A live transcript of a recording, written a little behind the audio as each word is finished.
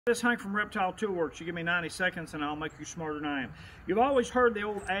This Hank from Reptile Toolworks. You give me 90 seconds and I'll make you smarter than I am. You've always heard the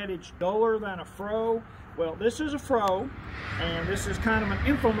old adage, duller than a Froe. Well, this is a Froe, and this is kind of an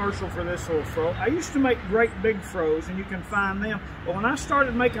infomercial for this little Froe. I used to make great big Froes, and you can find them. But when I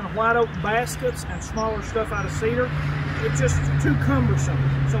started making white oak baskets and smaller stuff out of cedar, it's just too cumbersome.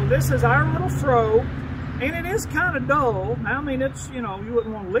 So this is our little Froe, and it is kind of dull. Now, I mean, it's, you know, you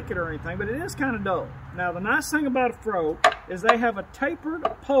wouldn't want to lick it or anything, but it is kind of dull. Now, the nice thing about a Froe is they have a tapered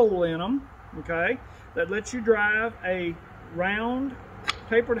pole in them, okay, that lets you drive a round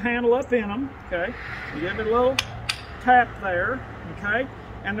tapered handle up in them, okay. You give it a little tap there, okay,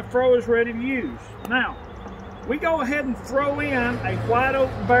 and the Froe is ready to use. Now, we go ahead and throw in a white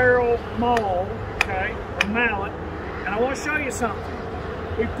oak barrel maul, okay, or mallet, and I want to show you something.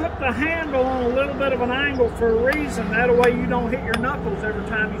 We put the handle on a little bit of an angle for a reason. That way you don't hit your knuckles every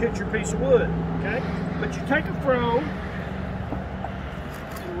time you hit your piece of wood, okay? But you take a Froe,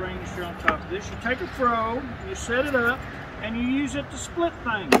 little range here on top of this. You take a Froe, you set it up, and you use it to split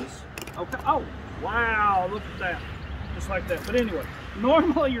things, okay? Oh, wow, look at that, just like that. But anyway,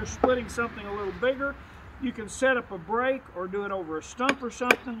 normally you're splitting something a little bigger. You can set up a brake or do it over a stump or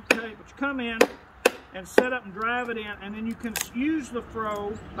something, okay? But you come in and set up and drive it in, and then you can use the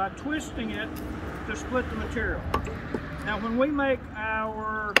Froe by twisting it to split the material. Now, when we make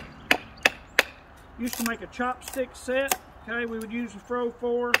used to make a chopstick set, okay, we would use the Froe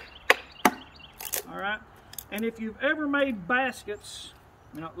for, all right? And if you've ever made baskets,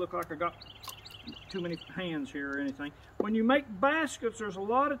 it may not look like I got too many hands here or anything. When you make baskets, there's a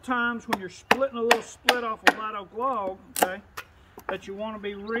lot of times when you're splitting a little split off a white oak log, okay, that you want to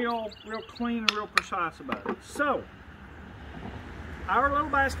be real clean and real precise about it. So, our little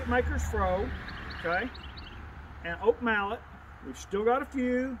basket maker's Froe, okay, and oak mallet. We've still got a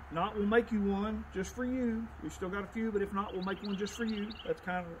few. Not, we'll make you one just for you. We've still got a few, but if not, we'll make one just for you.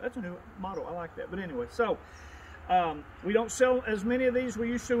 That's a new motto. I like that. But anyway, so we don't sell as many of these we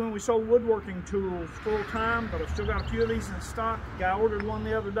used to when we sold woodworking tools full time, but I've still got a few of these in stock. A guy ordered one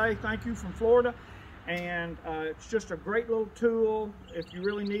the other day. Thank you, from Florida. And it's just a great little tool. If you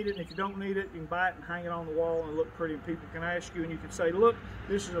really need it, and if you don't need it, you can buy it and hang it on the wall and look pretty, and people can ask you, and you can say, look,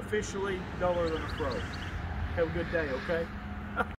 this is officially duller than a Froe. Have a good day, okay?